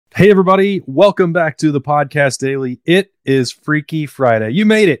Hey, everybody. Welcome back to the Podcast Daily. It is Freaky Friday. You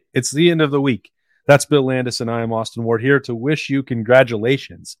made it. It's the end of the week. That's Bill Landis, and I am Austin Ward here to wish you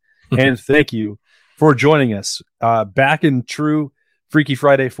congratulations and thank you for joining us. Back in true Freaky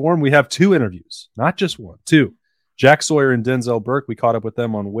Friday form, we have two interviews, not just one, two. Jack Sawyer and Denzel Burke. We caught up with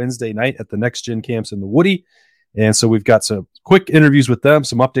them on Wednesday night at the Next Gen camps in the Woody. And so we've got some quick interviews with them,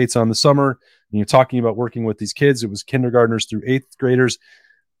 some updates on the summer. And you're talking about working with these kids. It was kindergartners through eighth graders.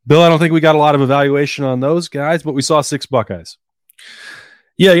 Bill, I don't think we got a lot of evaluation on those guys, but we saw 6 Buckeyes.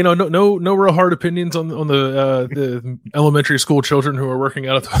 Yeah, no real hard opinions on the elementary school children who are working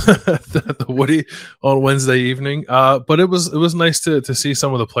out at the Woody on Wednesday evening. But it was nice to see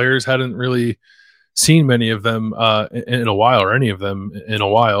some of the players. Hadn't really seen many of them in a while, or any of them in a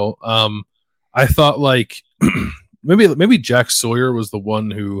while. I thought like maybe Jack Sawyer was the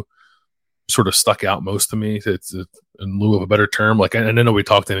one who sort of stuck out most to me. It's in lieu of a better term. Like, I know we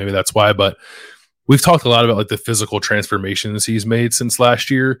talked to him, maybe that's why, but we've talked a lot about like the physical transformations he's made since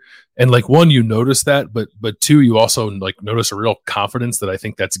last year. And like, one, you notice that, but two, you also like notice a real confidence that I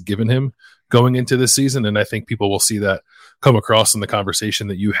think that's given him going into this season. And I think people will see that come across in the conversation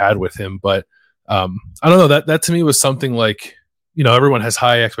that you had with him. But I don't know, that to me was something like, everyone has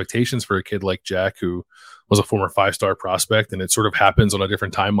high expectations for a kid like Jack, who was a former 5-star prospect, and it sort of happens on a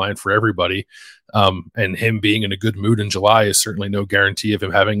different timeline for everybody. And him being in a good mood in July is certainly no guarantee of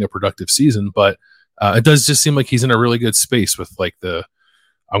him having a productive season, but it does just seem like he's in a really good space with like I'm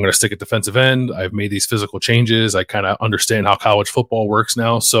going to stick at defensive end. I've made these physical changes. I kind of understand how college football works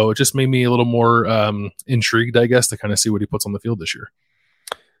now. So it just made me a little more intrigued, I guess, to kind of see what he puts on the field this year.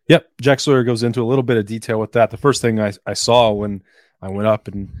 Yep. Jack Sawyer goes into a little bit of detail with that. The first thing I saw when I went up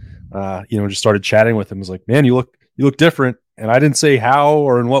and just started chatting with him was like, man, you look different. And I didn't say how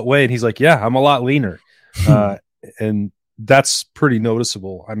or in what way. And he's like, yeah, I'm a lot leaner. And that's pretty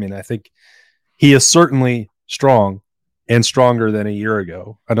noticeable. I mean, I think he is certainly strong and stronger than a year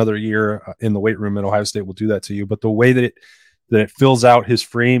ago. Another year in the weight room at Ohio State will do that to you. But the way that it fills out his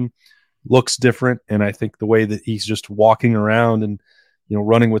frame looks different. And I think the way that he's just walking around and,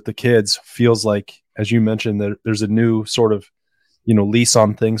 running with the kids feels like, as you mentioned, that there's a new sort of, lease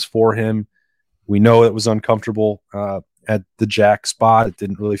on things for him. We know it was uncomfortable at the Jack spot. It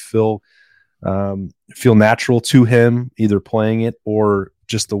didn't really feel natural to him, either playing it or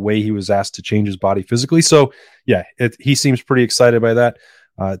just the way he was asked to change his body physically. So yeah, he seems pretty excited by that.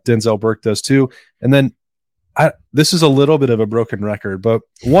 Denzel Burke does too. And then this is a little bit of a broken record, but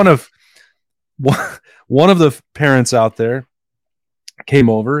one of the parents out there came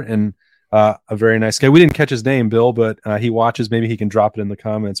over, and a very nice guy. We didn't catch his name, Bill, but he watches. Maybe he can drop it in the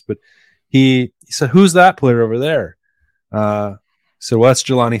comments. But he said, "Who's that player over there?" I said, "Well, that's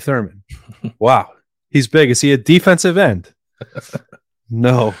Jelani Thurman." Wow, he's big. Is he a defensive end?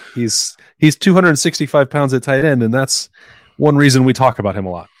 No, he's 265 pounds at tight end, and that's one reason we talk about him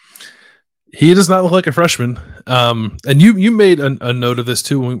a lot. He does not look like a freshman. And you made a note of this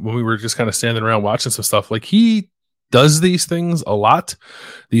too when we were just kind of standing around watching some stuff. Like, he does these things a lot,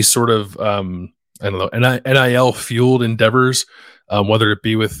 these sort of NIL fueled endeavors, whether it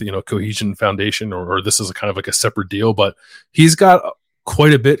be with Cohesion Foundation or this is a kind of like a separate deal. But he's got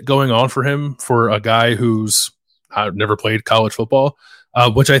quite a bit going on for him for a guy who's never played college football,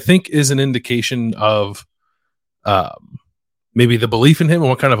 which I think is an indication of maybe the belief in him and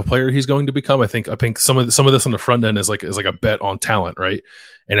what kind of a player he's going to become. I think some of this on the front end is like a bet on talent, right?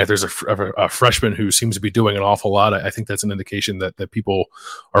 And if there's a freshman who seems to be doing an awful lot, I think that's an indication that people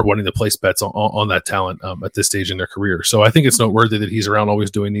are wanting to place bets on that talent at this stage in their career. So I think it's noteworthy that he's around always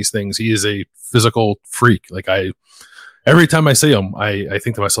doing these things. He is a physical freak. Like, every time I see him, I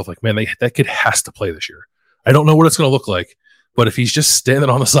think to myself, like, man, that kid has to play this year. I don't know what it's going to look like, but if he's just standing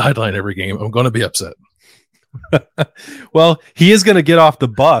on the sideline every game, I'm going to be upset. Well, he is going to get off the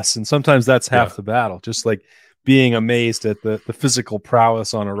bus, and sometimes that's half the battle. Just like being amazed at the physical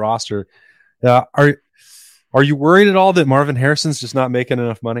prowess on a roster. Are you worried at all that Marvin Harrison's just not making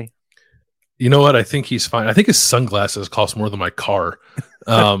enough money? You know what? I think he's fine. I think his sunglasses cost more than my car.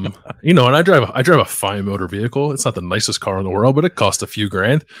 And I drive a fine motor vehicle. It's not the nicest car in the world, but it costs a few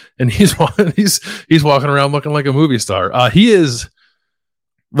grand. And he's walking around looking like a movie star. He is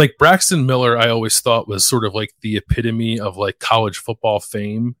like Braxton Miller. I always thought was sort of like the epitome of like college football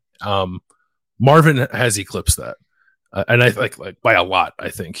fame. Marvin has eclipsed that, and I like by a lot. I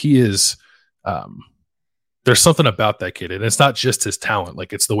think he is. There's something about that kid, and it's not just his talent.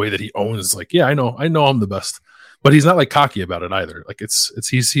 Like, it's the way that he owns. Like, yeah, I know I'm the best, but he's not like cocky about it either. Like,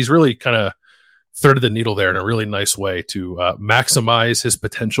 he's really kind of threaded the needle there in a really nice way to maximize his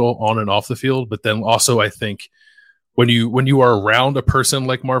potential on and off the field. But then also, I think when you are around a person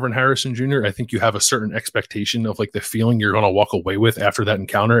like Marvin Harrison Jr., I think you have a certain expectation of like the feeling you're going to walk away with after that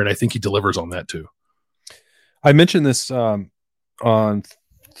encounter. And I think he delivers on that too. I mentioned this on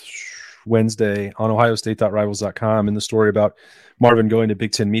Wednesday on ohiostate.rivals.com in the story about Marvin going to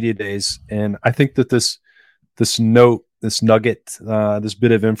Big Ten Media Days. And I think that this note, this nugget, this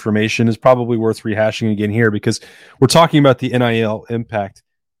bit of information is probably worth rehashing again here, because we're talking about the NIL impact,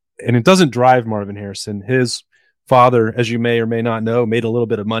 and it doesn't drive Marvin Harrison. His father, as you may or may not know, made a little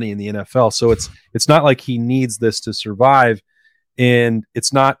bit of money in the NFL. So it's not like he needs this to survive. And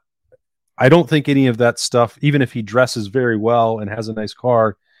it's not, I don't think any of that stuff, even if he dresses very well and has a nice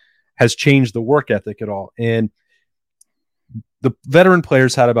car, has changed the work ethic at all. And the veteran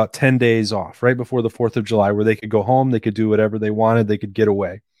players had about 10 days off right before the 4th of July where they could go home, they could do whatever they wanted, they could get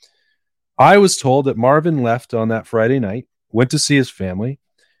away. I was told that Marvin left on that Friday night, went to see his family,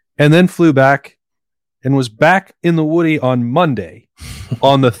 and then flew back and was back in the Woody on Monday,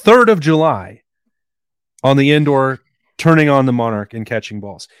 on the 3rd of July, on the indoor, turning on the Monarch and catching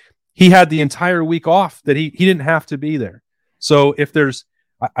balls. He had the entire week off that he didn't have to be there. So if there's,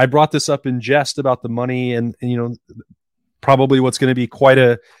 I brought this up in jest about the money and you know, probably what's going to be quite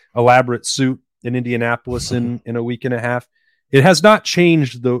a elaborate suit in Indianapolis in a week and a half. It has not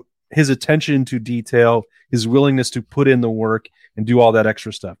changed his attention to detail, his willingness to put in the work and do all that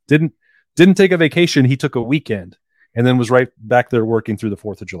extra stuff. Didn't take a vacation. He took a weekend and then was right back there working through the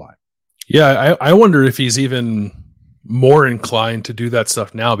 4th of July. Yeah. I wonder if he's even more inclined to do that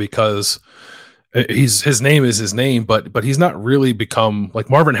stuff now, because his name is his name, but he's not really become like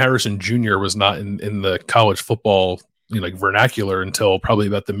Marvin Harrison Jr. was not in the college football, you know, like vernacular until probably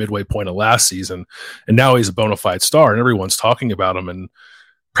about the midway point of last season. And now he's a bona fide star and everyone's talking about him and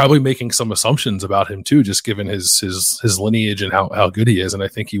probably making some assumptions about him too, just given his lineage and how good he is. And I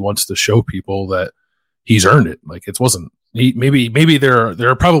think he wants to show people that he's earned it. Like maybe there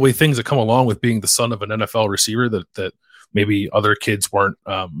are probably things that come along with being the son of an NFL receiver that maybe other kids weren't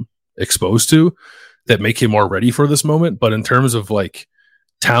exposed to that make him more ready for this moment. But in terms of like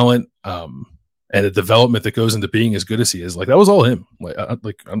talent, and the development that goes into being as good as he is, like that was all him.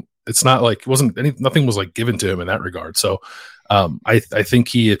 It's not like nothing was like given to him in that regard. So I think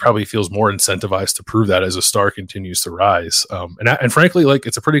he probably feels more incentivized to prove that as a star continues to rise. And frankly, like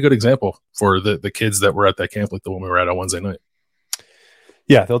it's a pretty good example for the kids that were at that camp, like the one we were at on Wednesday night.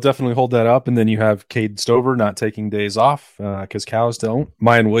 Yeah, they'll definitely hold that up. And then you have Cade Stover not taking days off because cows don't.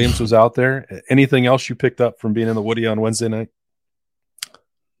 Mayan Williams was out there. Anything else you picked up from being in the Woody on Wednesday night?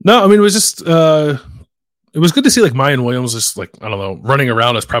 No, I mean, it was just, it was good to see like Mayan Williams just like, I don't know, running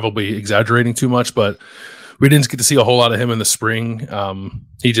around is probably exaggerating too much, but we didn't get to see a whole lot of him in the spring.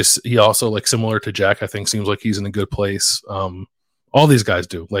 He also like similar to Jack, I think seems like he's in a good place. All these guys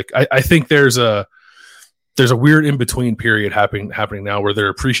do. Like, I think there's a weird in-between period happening now where they're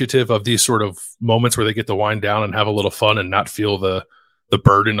appreciative of these sort of moments where they get to wind down and have a little fun and not feel the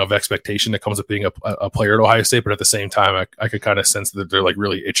burden of expectation that comes with being a player at Ohio State. But at the same time, I could kind of sense that they're like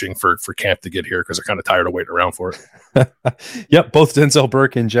really itching for camp to get here because they're kind of tired of waiting around for it. Yep. Both Denzel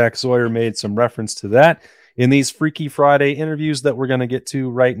Burke and Jack Sawyer made some reference to that in these Freaky Friday interviews that we're going to get to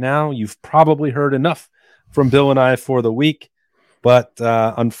right now. You've probably heard enough from Bill and I for the week, but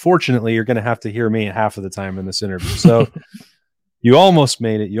unfortunately you're going to have to hear me half of the time in this interview. So you almost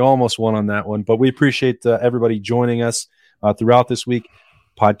made it. You almost won on that one, but we appreciate everybody joining us throughout this week.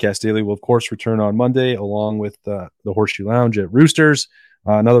 Podcast Daily will, of course, return on Monday along with the Horseshoe Lounge at Roosters.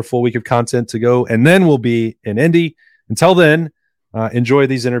 Another full week of content to go, and then we'll be in Indy. Until then, enjoy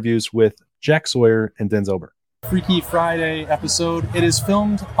these interviews with Jack Sawyer and Denzel Burke. Freaky Friday episode. It is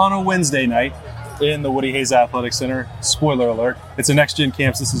filmed on a Wednesday night in the Woody Hayes Athletic Center. Spoiler alert. It's a next-gen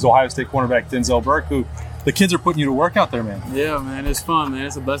camps. This is Ohio State cornerback Denzel Burke, who the kids are putting you to work out there, man. Yeah, man. It's fun, man.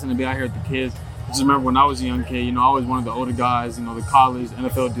 It's a blessing to be out here with the kids. I just remember when I was a young kid, I always wanted the older guys, the college,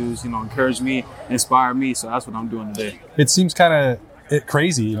 NFL dudes, encourage me, inspire me. So that's what I'm doing today. It seems kind of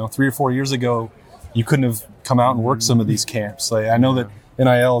crazy, 3 or 4 years ago, you couldn't have come out and worked some of these camps. Like, I know that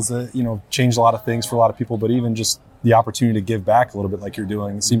NIL has, changed a lot of things for a lot of people, but even just the opportunity to give back a little bit like you're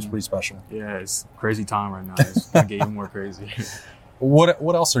doing, it seems pretty special. Yeah, it's a crazy time right now. It's going to get even more crazy.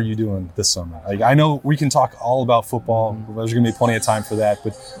 What else are you doing this summer? Like, I know we can talk all about football. There's going to be plenty of time for that,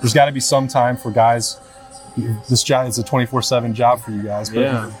 but there's got to be some time for guys. This job is a 24/7 job for you guys.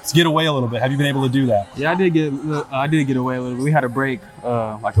 But to get away a little bit, have you been able to do that? Yeah, I did get away a little bit. We had a break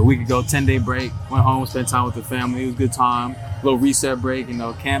like a week ago, 10-day break. Went home, spent time with the family. It was a good time. A little reset break.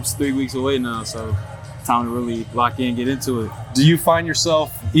 Camp's 3 weeks away now, so time to really lock in, get into it. Do you find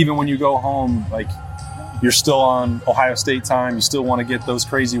yourself, even when you go home, like you're still on Ohio State time. You still want to get those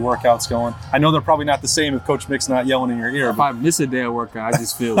crazy workouts going. I know they're probably not the same if Coach Mick's not yelling in your ear. If I miss a day of workout, I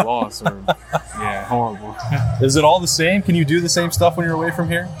just feel lost or horrible. Is it all the same? Can you do the same stuff when you're away from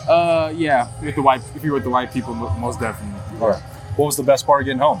here? Yeah. If you're with the right people, most definitely. All right. What was the best part of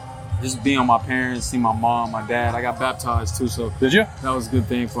getting home? Just being with my parents, seeing my mom, my dad. I got baptized too, so did you? That was a good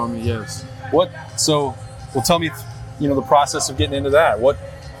thing for me. Yes. Tell me, the process of getting into that.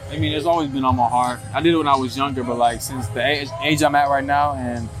 I mean, it's always been on my heart. I did it when I was younger, but like since the age I'm at right now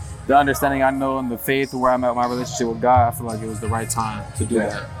and the understanding I know and the faith where I'm at, my relationship with God, I feel like it was the right time to do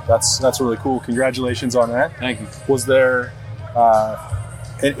that. That's really cool. Congratulations on that. Thank you. Was there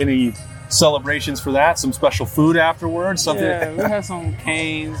any celebrations for that? Some special food afterwards? Something? Yeah, we had some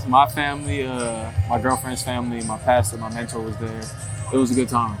canes. My family, my girlfriend's family, my pastor, my mentor was there. It was a good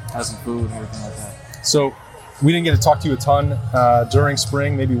time. Had some food and everything like that. So we didn't get to talk to you a ton during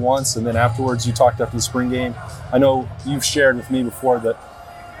spring, maybe once, and then afterwards you talked after the spring game. I know you've shared with me before that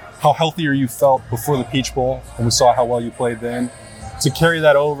how healthier you felt before the Peach Bowl, and we saw how well you played then. To carry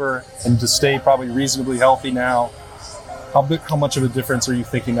that over and to stay probably reasonably healthy now, how much of a difference are you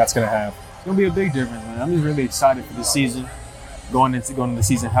thinking that's going to have? It's going to be a big difference, man. I'm just really excited for the season, going into the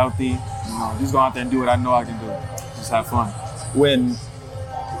season healthy. Just go out there and do what I know I can do. Just have fun.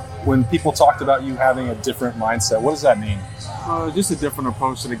 When people talked about you having a different mindset, what does that mean? Just a different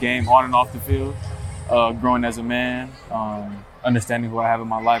approach to the game, on and off the field, growing as a man, understanding what I have in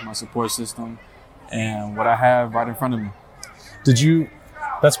my life, my support system, and what I have right in front of me.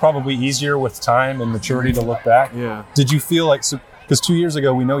 That's probably easier with time and maturity to look back. Yeah. Did you feel like, because 2 years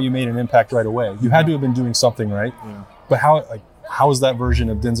ago, we know you made an impact right away. You had to have been doing something, right? Yeah. But how is that version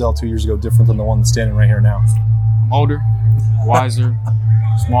of Denzel 2 years ago different than the one that's standing right here now? I'm older, wiser,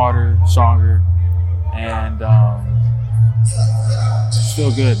 smarter, stronger, and just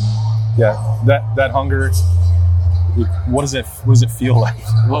feel good, man. Yeah, that hunger. What does it feel like?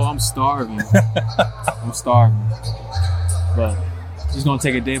 Well, I'm starving. But just gonna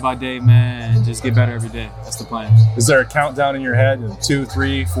take it day by day, man, and just get better every day. That's the plan. Is there a countdown in your head of 2,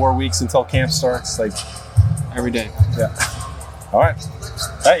 3, 4 weeks until camp starts? Like every day. Yeah. All right.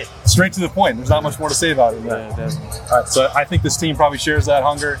 Hey, straight to the point. There's not much more to say about it. Yeah, definitely. All right, so I think this team probably shares that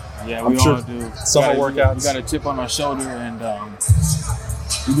hunger. Yeah, we all do. Summer workouts. We got a chip on our shoulder, and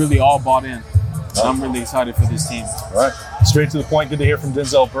we really all bought in. And I'm really excited for this team. All right. Straight to the point. Good to hear from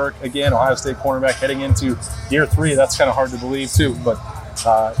Denzel Burke. Again, Ohio State cornerback heading into year 3. That's kind of hard to believe, too. But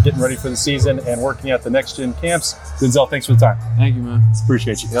getting ready for the season and working at the Next Gen camps. Denzel, thanks for the time. Thank you, man.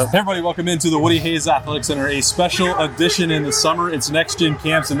 Appreciate you. Yep. Hey, everybody, welcome into the Woody Hayes Athletic Center, a special edition in the summer. It's Next Gen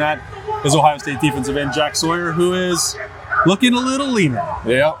camps, and that is Ohio State defensive end Jack Sawyer, who is looking a little leaner.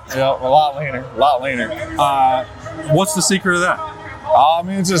 Yep, a lot leaner. What's the secret of that? I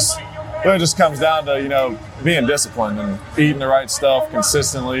mean, it just comes down to, being disciplined and eating the right stuff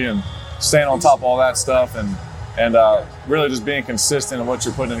consistently and staying on top of all that stuff and really just being consistent in what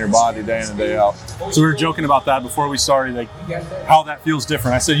you're putting in your body day in and day out. So we were joking about that before we started, like how that feels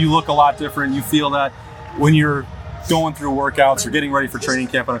different. I said you look a lot different. You feel that when you're going through workouts or getting ready for training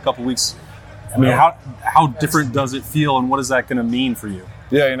camp in a couple weeks. I mean, how different does it feel, and what is that going to mean for you?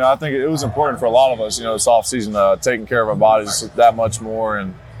 Yeah, I think it was important for a lot of us, this offseason, taking care of our bodies that much more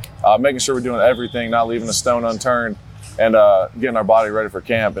and making sure we're doing everything, not leaving a stone unturned, and getting our body ready for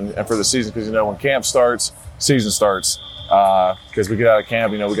camp and for the season. Because, when camp starts, season starts. Because we get out of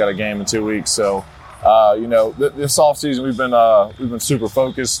camp, we got a game in 2 weeks. So, this offseason we've been super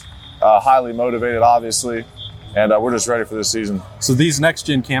focused, highly motivated, obviously. And we're just ready for this season. So these Next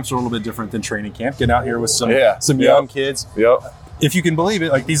Gen camps are a little bit different than training camp. Getting out here with some young kids. Yep. If you can believe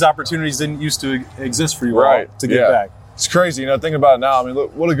it, like these opportunities didn't used to exist for you all to get back. It's crazy, thinking about it now. I mean,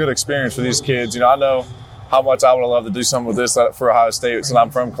 look, what a good experience for these kids. I know how much I would have loved to do something with this for Ohio State since I'm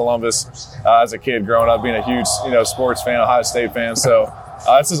from Columbus as a kid growing up, being a huge, sports fan, Ohio State fan. So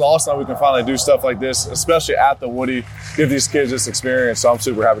this is awesome that we can finally do stuff like this, especially at the Woody, give these kids this experience. So I'm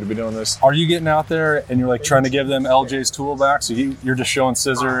super happy to be doing this. Are you getting out there and you're like trying to give them LJ's tool back? So you're just showing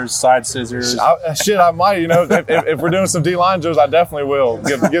scissors, side scissors? I might. If we're doing some D-line drills, I definitely will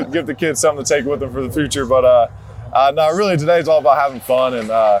give the kids something to take with them for the future. But no, really today's all about having fun and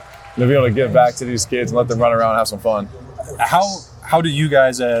be able to give back to these kids and let them run around and have some fun. How do you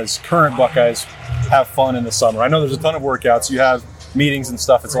guys as current Buckeyes have fun in the summer? I know there's a ton of workouts. You have meetings and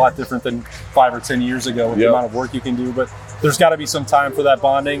stuff. It's a lot different than 5 or 10 years ago with the amount of work you can do, but there's got to be some time for that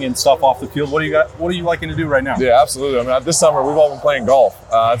bonding and stuff off the field. What are you liking to do right now? Yeah, absolutely. I mean, this summer we've all been playing golf.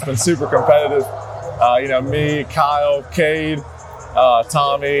 It's been super competitive. Me, Kyle, Cade,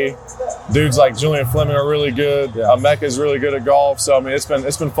 Tommy, dudes like Julian Fleming are really good. Mecca is really good at golf. So I mean, it's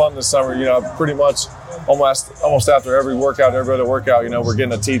been fun this summer. You know, pretty much almost after every workout, every other workout, you know, we're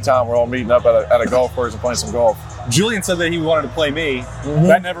getting a tee time. We're all meeting up at a golf course and playing some golf. Julian said that he wanted to play me.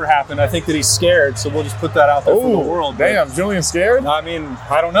 That never happened. I think that he's scared, so we'll just put that out there for the world. Damn, Julian's scared? I mean,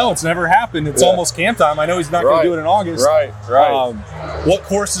 I don't know. It's never happened. It's almost camp time. I know he's not going to do it in August. Right. What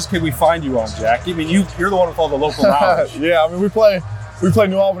courses can we find you on, Jack? I mean, you're the one with all the local knowledge. Yeah, I mean, we play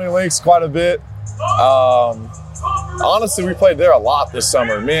New Albany Links quite a bit. Honestly, we played there a lot this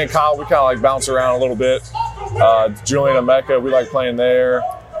summer. Me and Kyle, we kind of like bounce around a little bit. Julian and Mecca, we like playing there.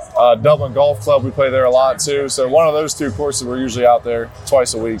 Dublin Golf Club, we play there a lot too. So one of those two courses, we're usually out there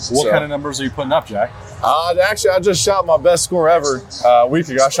twice a week. What kind of numbers are you putting up, Jack? Actually, I just shot my best score ever a week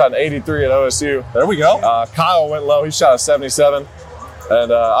ago. I shot an 83 at OSU. There we go. Kyle went low. He shot a 77.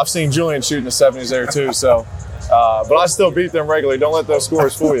 And I've seen Julian shooting the 70s there too. So, but I still beat them regularly. Don't let those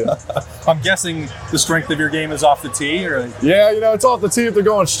scores fool you. I'm guessing the strength of your game is off the tee? Or? Yeah, you know, it's off the tee if they're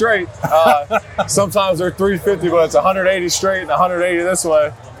going straight. Sometimes they're 350, but it's 180 straight and 180 this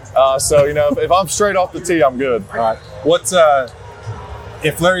way. So, you know, if I'm straight off the tee, I'm good. All right. What's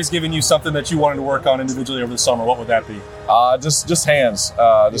if Larry's giving you something that you wanted to work on individually over the summer, what would that be? Just hands.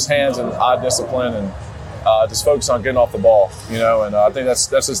 Just hands and eye discipline and just focus on getting off the ball, you know, and I think that's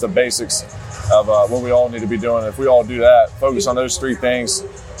just the basics of what we all need to be doing. If we all do that, focus on those three things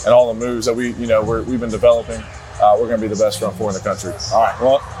and all the moves that we've been developing, we're going to be the best front four in the country. All right.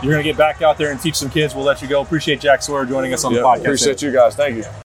 Well, you're going to get back out there and teach some kids. We'll let you go. Appreciate Jack Sawyer joining us on the podcast. Appreciate you guys. Thank you.